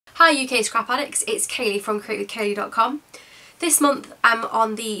Hi UK Scrap Addicts, it's Cayleigh from createwithcayleigh.com. This month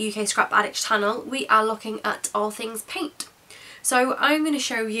on the UK Scrap Addicts channel we are looking at all things paint. So I'm going to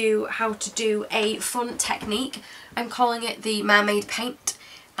show you how to do a fun technique. I'm calling it the Mermaid paint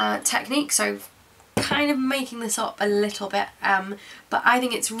technique, so kind of making this up a little bit, but I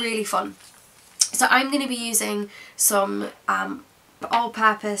think it's really fun. So I'm going to be using some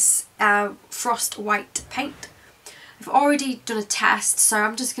all-purpose frost white paint. I've already done a test, so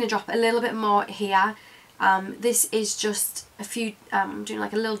I'm just going to drop a little bit more here. This is just a few, I'm doing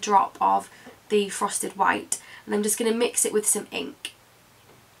like a little drop of the frosted white, and I'm just going to mix it with some ink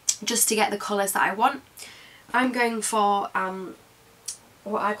just to get the colours that I want. I'm going for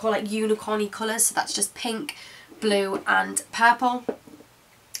what I call like unicorny colours, so that's just pink, blue and purple.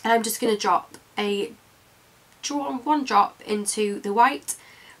 And I'm just going to drop one drop into the white,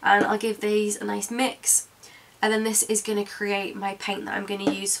 and I'll give these a nice mix. And then this is going to create my paint that I'm going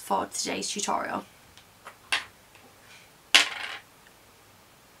to use for today's tutorial.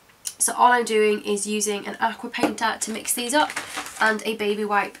 So all I'm doing is using an aqua painter to mix these up and a baby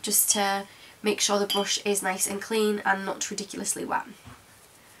wipe just to make sure the brush is nice and clean and not ridiculously wet.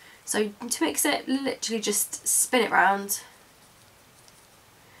 So to mix it, literally just spin it round.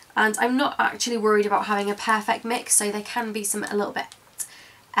 And I'm not actually worried about having a perfect mix, so there can be a little bit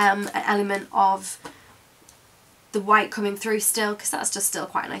an element of the white coming through still, because that's just still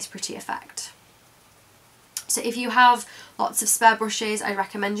quite a nice pretty effect. So if you have lots of spare brushes, I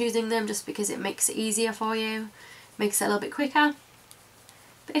recommend using them just because it makes it easier for you, makes it a little bit quicker.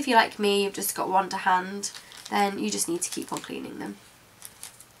 But if you're like me, you've just got one to hand, then you just need to keep on cleaning them.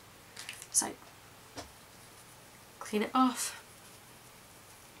 So clean it off.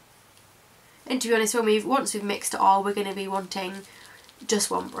 And to be honest, once we've mixed it all, we're going to be wanting just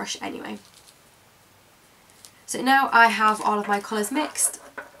one brush anyway. So now I have all of my colours mixed,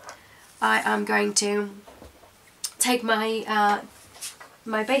 I am going to take my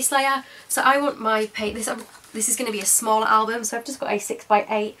my base layer. So I want my paint, this is going to be a smaller album, so I've just got a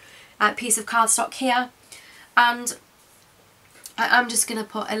 6x8 piece of cardstock here, and I'm just going to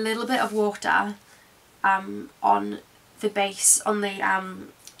put a little bit of water on the base, on the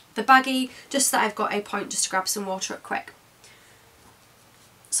baggie, just so that I've got a point just to grab some water up quick.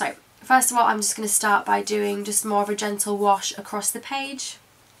 So first of all, I'm just going to start by doing just more of a gentle wash across the page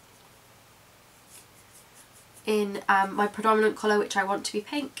in my predominant colour, which I want to be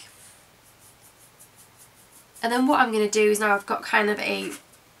pink. And then what I'm going to do is, now I've got kind of a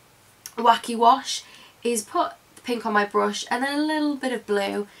wacky wash, is put the pink on my brush and then a little bit of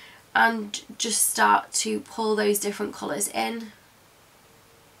blue and just start to pull those different colours in.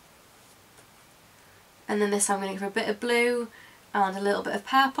 And then this time I'm going to give a bit of blue and a little bit of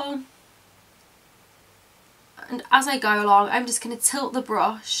purple. And as I go along, I'm just going to tilt the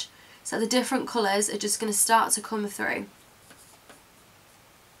brush so the different colours are just going to start to come through.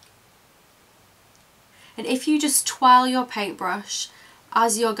 And if you just twirl your paintbrush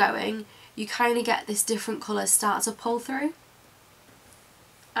as you're going, you kind of get this different colours start to pull through,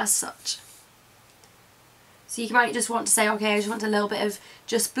 as such. So you might just want to say, okay, I just want a little bit of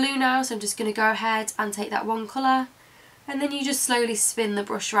just blue now, so I'm just going to go ahead and take that one colour. And then you just slowly spin the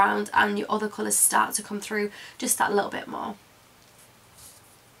brush around and your other colours start to come through just that little bit more.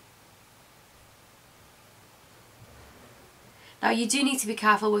 Now you do need to be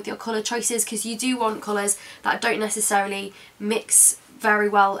careful with your colour choices, because you do want colours that don't necessarily mix very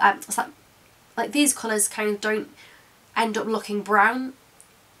well. Like these colours kind of don't end up looking brown,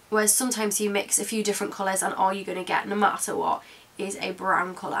 whereas sometimes you mix a few different colours and all you're going to get, no matter what, is a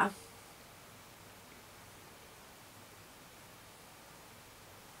brown colour.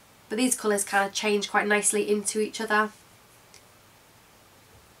 But these colours kind of change quite nicely into each other.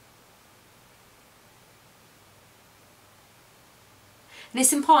 And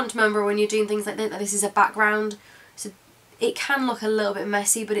it's important to remember when you're doing things like this, that this is a background, so it can look a little bit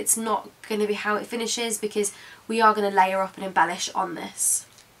messy, but it's not going to be how it finishes, because we are going to layer up and embellish on this.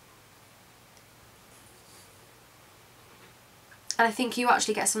 And I think you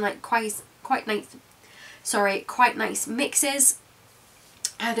actually get some like quite nice mixes.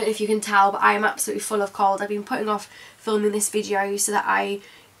 I don't know if you can tell, but I am absolutely full of cold. I've been putting off filming this video so that I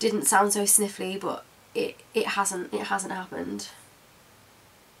didn't sound so sniffly, but it hasn't happened.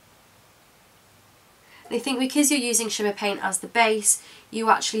 And I think because you're using shimmer paint as the base, you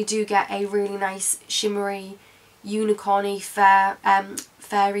actually do get a really nice shimmery, unicorny,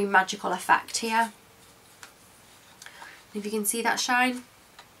 fairy magical effect here. If you can see that shine.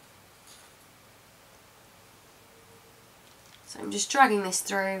 So I'm just dragging this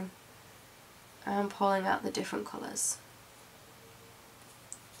through and pulling out the different colours.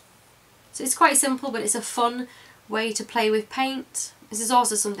 So it's quite simple, but it's a fun way to play with paint. This is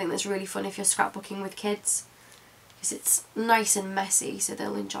also something that's really fun if you're scrapbooking with kids, because it's nice and messy, so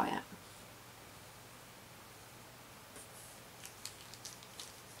they'll enjoy it.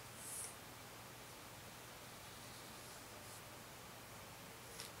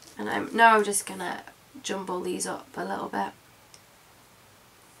 And now I'm just going to jumble these up a little bit.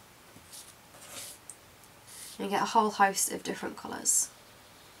 And you get a whole host of different colours.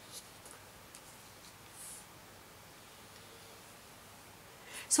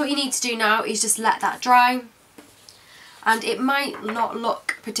 So what you need to do now is just let that dry. And it might not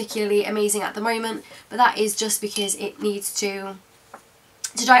look particularly amazing at the moment, but that is just because it needs to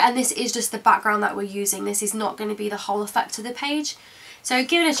dry. And this is just the background that we're using. This is not going to be the whole effect of the page. So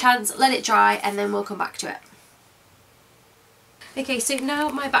give it a chance, let it dry, and then we'll come back to it. Okay, so now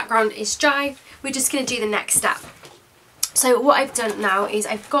my background is dry, we're just going to do the next step. So what I've done now is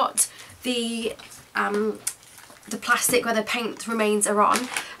I've got the plastic where the paint remains are on,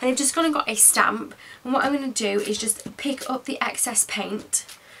 and I've just gone and got a stamp, and what I'm going to do is just pick up the excess paint.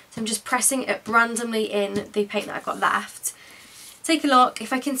 So I'm just pressing it randomly in the paint that I've got left. Take a look.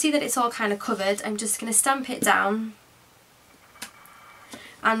 If I can see that it's all kind of covered, I'm just going to stamp it down.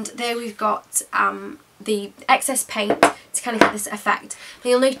 And there we've got the excess paint to kind of get this effect. Now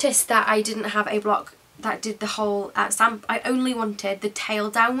you'll notice that I didn't have a block that did the whole stamp. I only wanted the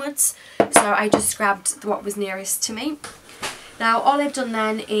tail downwards, so I just grabbed what was nearest to me. Now all I've done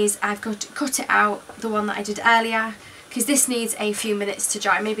then is I've got to cut it out, the one that I did earlier, because this needs a few minutes to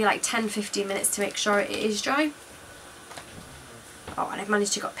dry, maybe like 10-15 minutes to make sure it is dry. Oh, and I've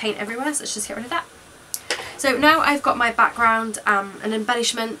managed to get paint everywhere, so let's just get rid of that. So now I've got my background and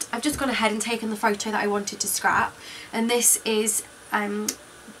embellishment. I've just gone ahead and taken the photo that I wanted to scrap, and this is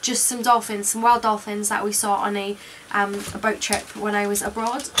just some dolphins, some wild dolphins that we saw on a boat trip when I was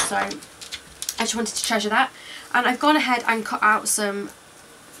abroad, so I just wanted to treasure that. And I've gone ahead and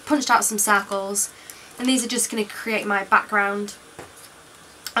punched out some circles, and these are just going to create my background.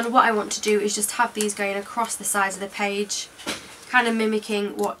 And what I want to do is just have these going across the sides of the page, kind of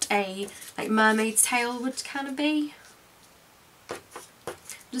mimicking what a mermaid's tail would kind of be. I'm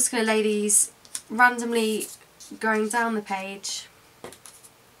just going to lay these randomly going down the page,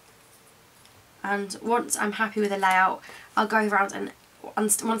 and once I'm happy with the layout I'll go around and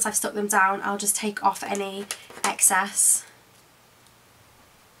once I've stuck them down I'll just take off any excess.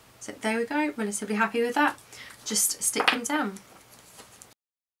 So there we go, relatively happy with that. Just stick them down.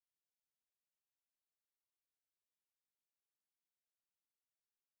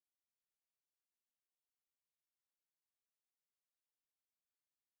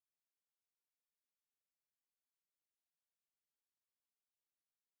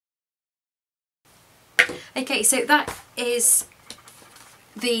 Okay, so that is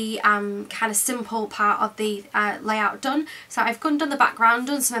the kind of simple part of the layout done. So I've done the background,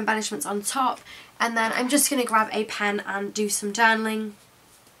 done some embellishments on top, and then I'm just going to grab a pen and do some journaling.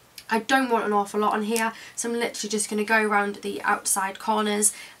 I don't want an awful lot on here, so I'm literally just going to go around the outside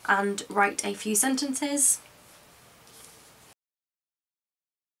corners and write a few sentences.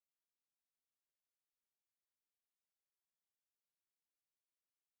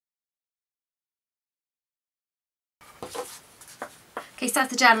 Okay, so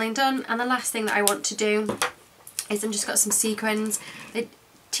that's the journaling done, and the last thing that I want to do is I've just got some sequins, the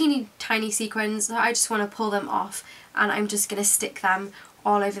teeny tiny sequins, so I just want to pull them off and I'm just going to stick them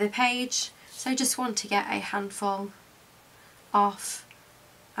all over the page. So I just want to get a handful off,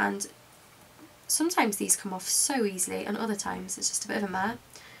 and sometimes these come off so easily and other times it's just a bit of a mare.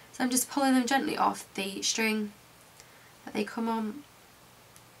 So I'm just pulling them gently off the string that they come on,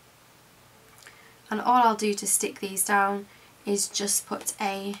 and all I'll do to stick these down is just put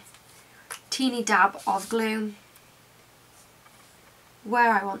a teeny dab of glue where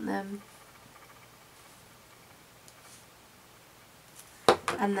I want them,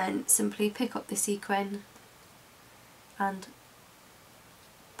 and then simply pick up the sequin and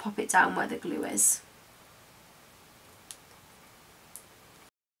pop it down where the glue is.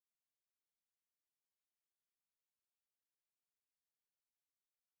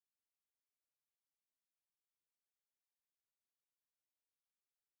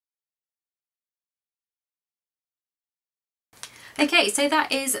 Okay, so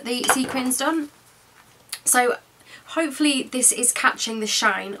that is the sequins done. So hopefully this is catching the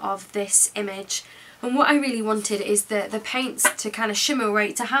shine of this image, and what I really wanted is the paints to kind of shimmer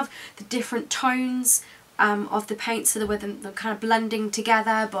away, to have the different tones of the paints, so that they're kind of blending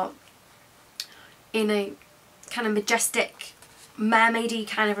together but in a kind of majestic mermaidy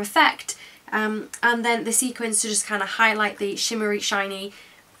kind of effect, and then the sequins to just kind of highlight the shimmery shiny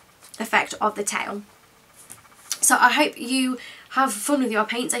effect of the tail. So I hope you have fun with your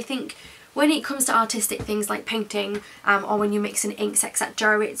paints. I think when it comes to artistic things like painting or when you're mixing inks,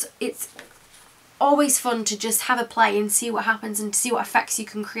 etc., it's always fun to just have a play and see what happens and see what effects you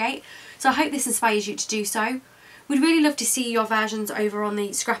can create. So I hope this inspires you to do so. We'd really love to see your versions over on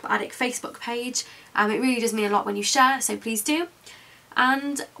the Scrap Addict Facebook page. It really does mean a lot when you share, so please do.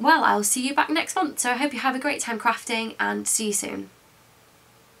 And well, I'll see you back next month. So I hope you have a great time crafting and see you soon.